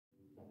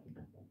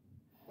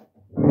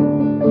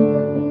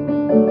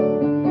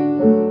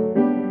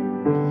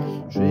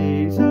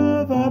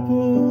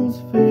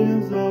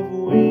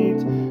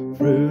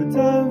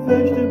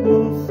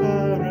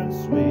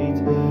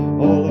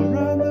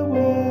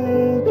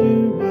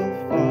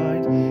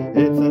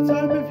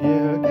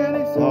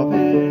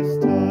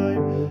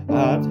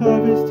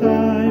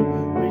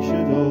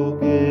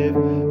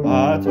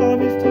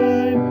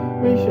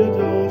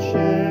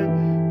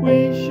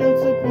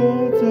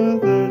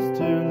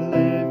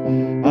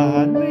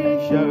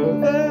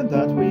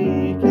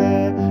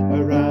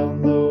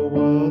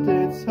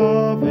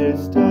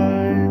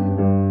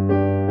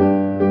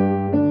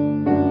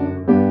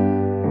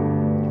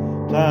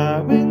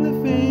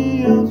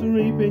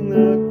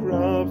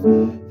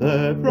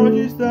The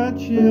produce that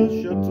yields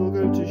should all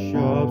go to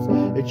shops.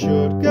 It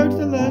should go to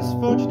the less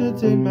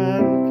fortunate in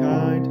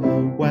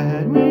mankind.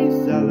 When we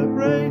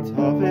celebrate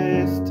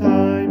harvest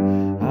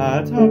time,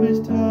 at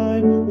harvest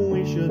time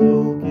we should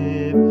all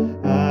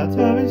give. At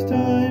harvest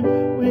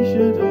time we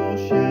should all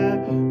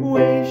share.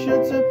 We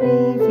should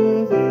support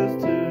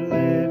others to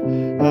live,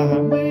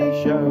 and we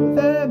show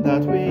them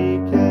that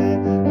we care.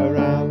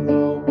 Around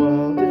the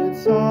world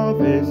it's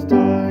harvest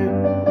time.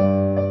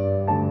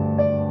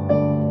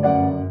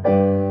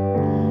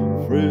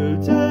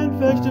 Fruit and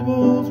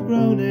vegetables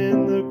grown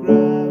in the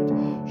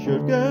ground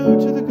should go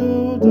to the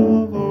good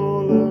of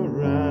all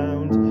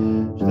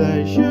around.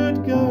 They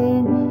should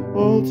go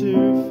all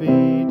to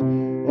feed